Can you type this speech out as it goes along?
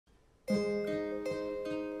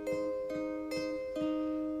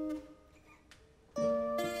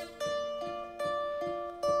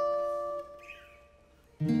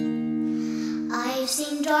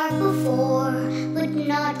dark before, but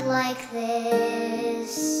not like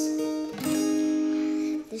this.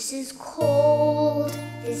 This is cold,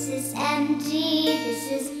 this is empty, this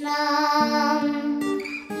is numb.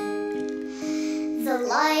 The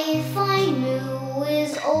life I knew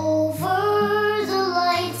is over, the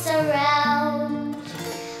lights are out.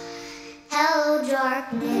 Hello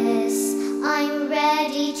darkness, I'm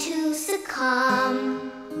ready to succumb.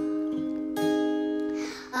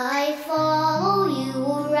 I follow you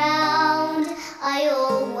around, I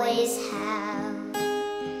always have.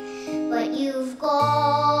 But you've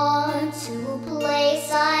gone to a place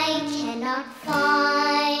I cannot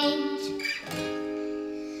find.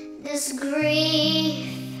 This grief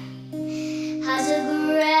has a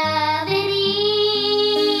gravity,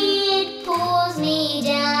 it pulls me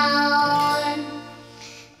down.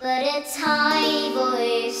 But a tiny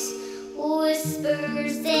voice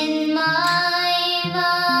whispers in my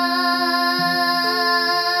mind.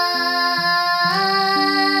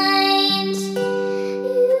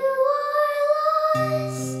 You are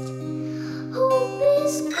lost, hope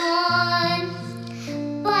is gone,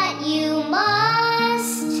 but you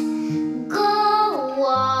must go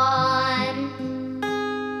on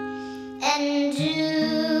and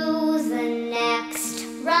do the next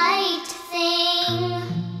right thing.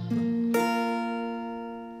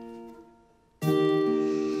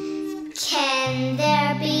 Can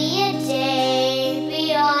there be a day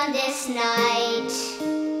beyond this night?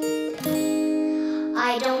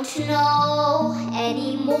 I don't know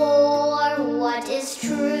anymore what is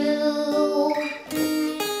true.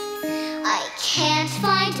 I can't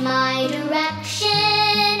find my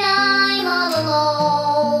direction, I'm all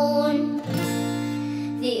alone.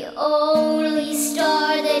 The only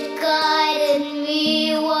star that guided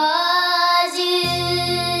me was you.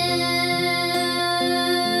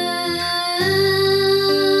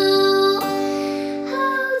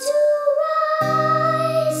 How to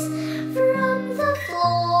rise from the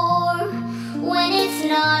floor when it's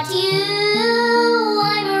not you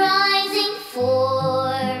I'm rising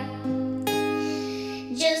for.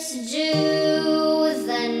 Just do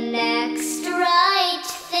the next right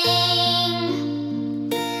thing.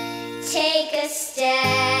 Take a step